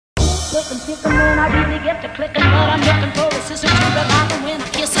looking ticking when I really get to clicking, but I'm looking for a sister to revive them when I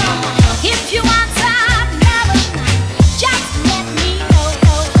kiss them. If you want some lovin', just let me know.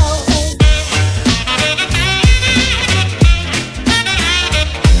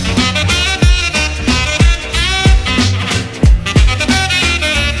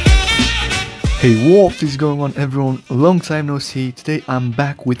 Hey, what is going on everyone? Long time no see. Today I'm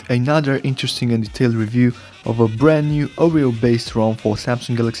back with another interesting and detailed review of a brand new Oreo based ROM for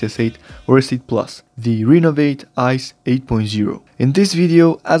Samsung Galaxy S8 or S8 Plus, the Renovate Ice 8.0. In this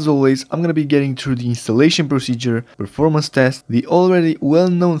video, as always, I'm gonna be getting through the installation procedure, performance test, the already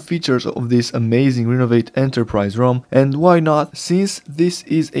well-known features of this amazing Renovate Enterprise ROM, and why not, since this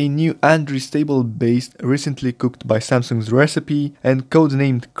is a new Android stable based recently cooked by Samsung's recipe and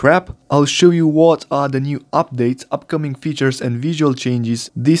codenamed Crap, I'll show you what are the new updates, upcoming features and visual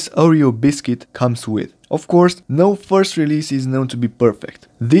changes this Oreo biscuit comes with. Of course, no first release is known to be perfect.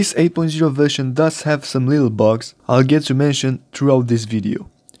 This 8.0 version does have some little bugs I'll get to mention throughout this video.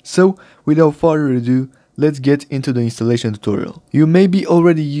 So, without further ado, let's get into the installation tutorial. You may be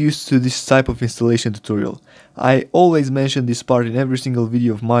already used to this type of installation tutorial. I always mention this part in every single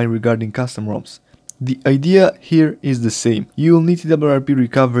video of mine regarding custom ROMs. The idea here is the same. You will need TWRP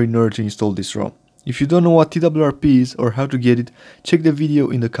recovery in order to install this ROM. If you don't know what TWRP is or how to get it, check the video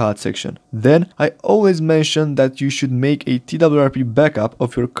in the card section. Then, I always mention that you should make a TWRP backup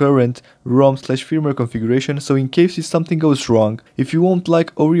of your current ROM/firmware configuration, so in case if something goes wrong, if you won't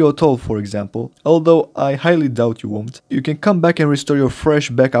like Oreo at all for example, although I highly doubt you won't, you can come back and restore your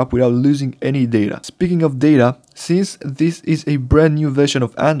fresh backup without losing any data. Speaking of data, since this is a brand new version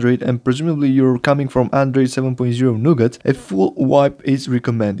of Android and presumably you're coming from Android 7.0 Nougat, a full wipe is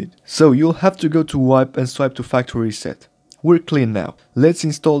recommended. So you'll have to go to wipe and swipe to factory reset. We're clean now. Let's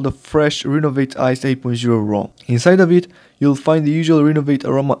install the fresh Renovate Ice 8.0 ROM. Inside of it, you'll find the usual Renovate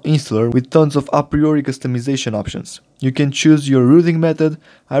Aroma installer with tons of a priori customization options. You can choose your rooting method.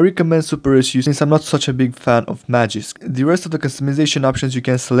 I recommend Super SU since I'm not such a big fan of Magisk. The rest of the customization options you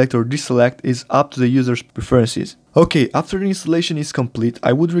can select or deselect is up to the user's preferences. Okay, after the installation is complete,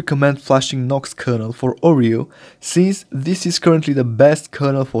 I would recommend flashing Knox kernel for Oreo, since this is currently the best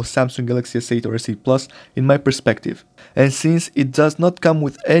kernel for Samsung Galaxy S8 or S8 Plus in my perspective. And since it does not come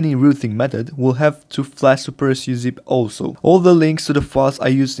with any rooting method, we'll have to flash Super SU zip also. All the links to the files I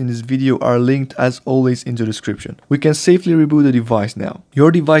used in this video are linked as always in the description. We can safely reboot the device now.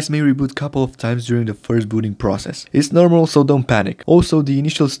 Your device may reboot a couple of times during the first booting process. It's normal, so don't panic. Also, the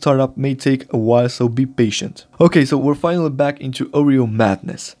initial startup may take a while, so be patient. Okay, so we're finally back into Oreo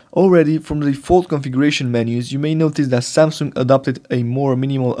madness. Already from the default configuration menus, you may notice that Samsung adopted a more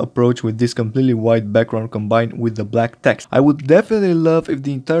minimal approach with this completely white background combined with the black text. I would definitely love if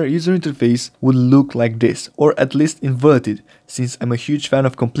the entire user interface would look like this, or at least inverted, since I'm a huge fan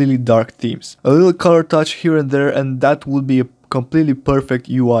of completely dark themes. A little color touch here and there and that would be a completely perfect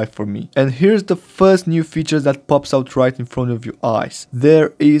UI for me. And here's the first new feature that pops out right in front of your eyes.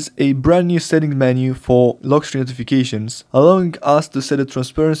 There is a brand new settings menu for lock screen notifications, allowing us to set the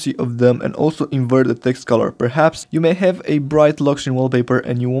transparency of them and also invert the text color. Perhaps you may have a bright lock screen wallpaper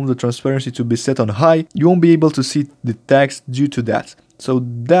and you want the transparency to be set on high. You won't be able to see the text due to that. So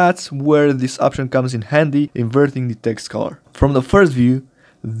that's where this option comes in handy, inverting the text color. From the first view,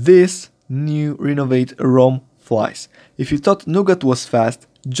 this new Renovate ROM flies. If you thought Nougat was fast,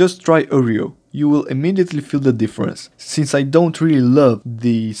 just try Oreo. You will immediately feel the difference. Since I don't really love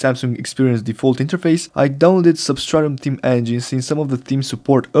the Samsung Experience default interface, I downloaded Substratum theme engine since some of the themes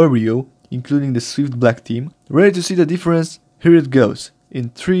support Oreo, including the Swift Black theme. Ready to see the difference? Here it goes. In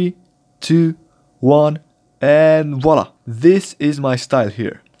 3, 2, 1, and voila! This is my style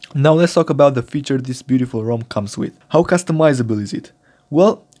here. Now let's talk about the feature this beautiful ROM comes with. How customizable is it?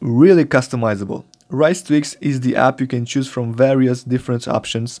 Well, really customizable. RiseTwix is the app you can choose from various different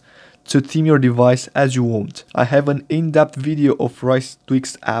options to theme your device as you want. I have an in-depth video of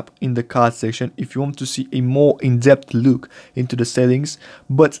RiseTwix app in the card section if you want to see a more in-depth look into the settings,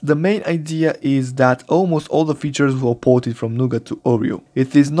 but the main idea is that almost all the features were ported from Nougat to Oreo.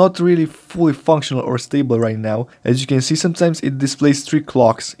 It is not really fully functional or stable right now. As you can see, sometimes it displays 3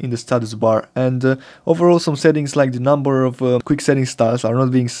 clocks in the status bar, and overall some settings like the number of quick setting styles are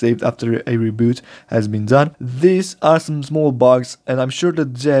not being saved after a reboot has been done. These are some small bugs and I'm sure the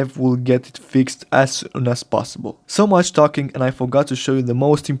dev will get it fixed as soon as possible. So much talking and I forgot to show you the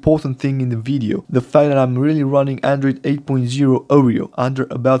most important thing in the video, the fact that I'm really running Android 8.0 Oreo under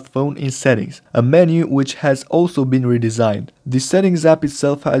About Phone in settings, a menu which has also been redesigned. The settings app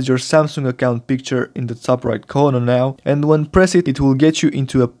itself has your Samsung account picture in the top right corner now, and when press it, it will get you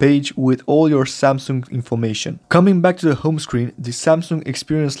into a page with all your Samsung information. Coming back to the home screen, the Samsung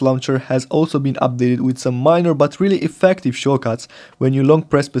Experience Launcher has also been updated with some minor but really effective shortcuts when you long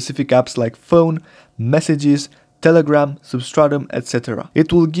press specific apps like Phone, Messages, Telegram, Substratum, etc.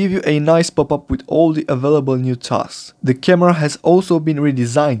 It will give you a nice pop-up with all the available new tasks. The camera has also been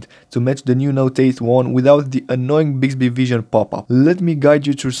redesigned to match the new Note 8 one without the annoying Bixby Vision pop-up. Let me guide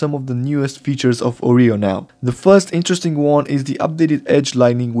you through some of the newest features of Oreo now. The first interesting one is the updated edge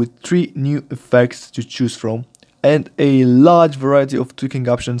lighting with 3 new effects to choose from and a large variety of tweaking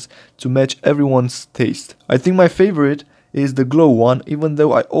options to match everyone's taste. I think my favorite is the glow one, even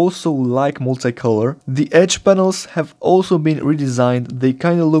though I also like multicolor. The edge panels have also been redesigned. They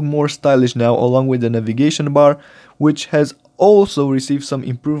kinda look more stylish now, along with the navigation bar, which has also received some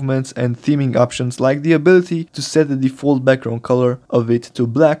improvements and theming options, like the ability to set the default background color of it to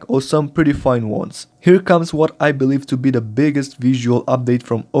black or some pretty fine ones. Here comes what I believe to be the biggest visual update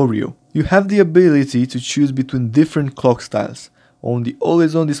from Oreo. You have the ability to choose between different clock styles on the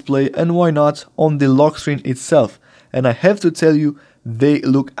always-on display and why not on the lock screen itself. And I have to tell you, they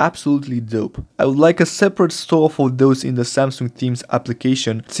look absolutely dope. I would like a separate store for those in the Samsung Themes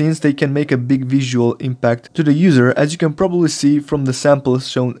application, since they can make a big visual impact to the user, as you can probably see from the samples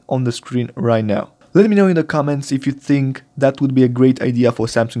shown on the screen right now. Let me know in the comments if you think that would be a great idea for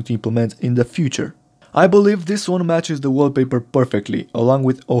Samsung to implement in the future. I believe this one matches the wallpaper perfectly, along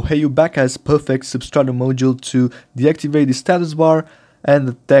with Ohio Back has perfect Substratum module to deactivate the status bar and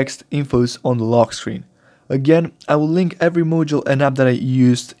the text infos on the lock screen. Again, I will link every module and app that I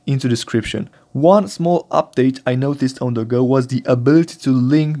used into the description. One small update I noticed on the go was the ability to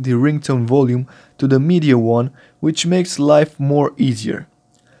link the ringtone volume to the media one, which makes life more easier.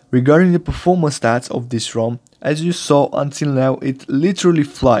 Regarding the performance stats of this ROM, as you saw until now, it literally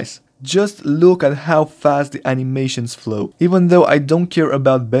flies. Just look at how fast the animations flow. Even though I don't care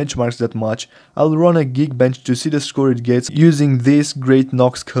about benchmarks that much, I'll run a Geekbench to see the score it gets using this great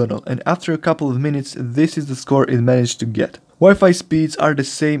Knox kernel, and after a couple of minutes this is the score it managed to get. Wi-Fi speeds are the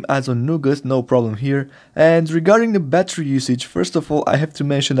same as on Nougat, no problem here. And regarding the battery usage, first of all I have to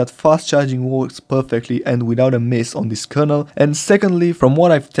mention that fast charging works perfectly and without a miss on this kernel, and secondly, from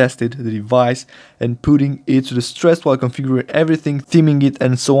what I've tested the device and putting it to the stress while configuring everything, theming it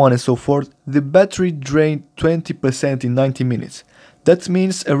and so on and so forth, the battery drained 20% in 90 minutes. That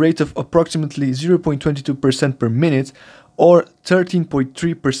means a rate of approximately 0.22% per minute or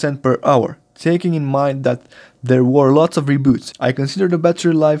 13.3% per hour. Taking in mind that there were lots of reboots, I consider the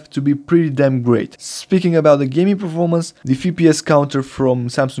battery life to be pretty damn great. Speaking about the gaming performance, the FPS counter from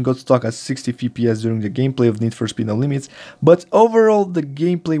Samsung got stuck at 60 FPS during the gameplay of Need for Speed Unlimited, but overall the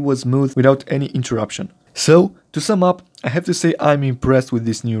gameplay was smooth without any interruption. So, to sum up, I have to say I'm impressed with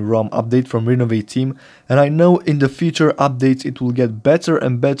this new ROM update from Renovate team, and I know in the future updates it will get better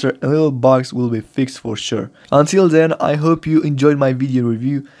and better and little bugs will be fixed for sure. Until then, I hope you enjoyed my video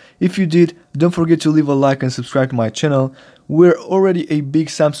review. If you did, don't forget to leave a like and subscribe to my channel. We're already a big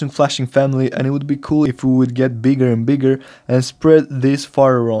Samsung flashing family, and it would be cool if we would get bigger and bigger and spread this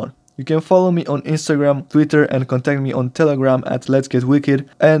far around. You can follow me on Instagram, Twitter, and contact me on Telegram at Let's Get Wicked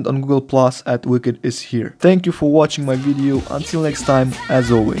and on Google Plus at Wicked is here. Thank you for watching my video. Until next time,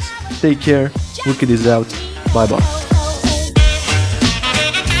 as always, take care. Wicked is out. Bye bye.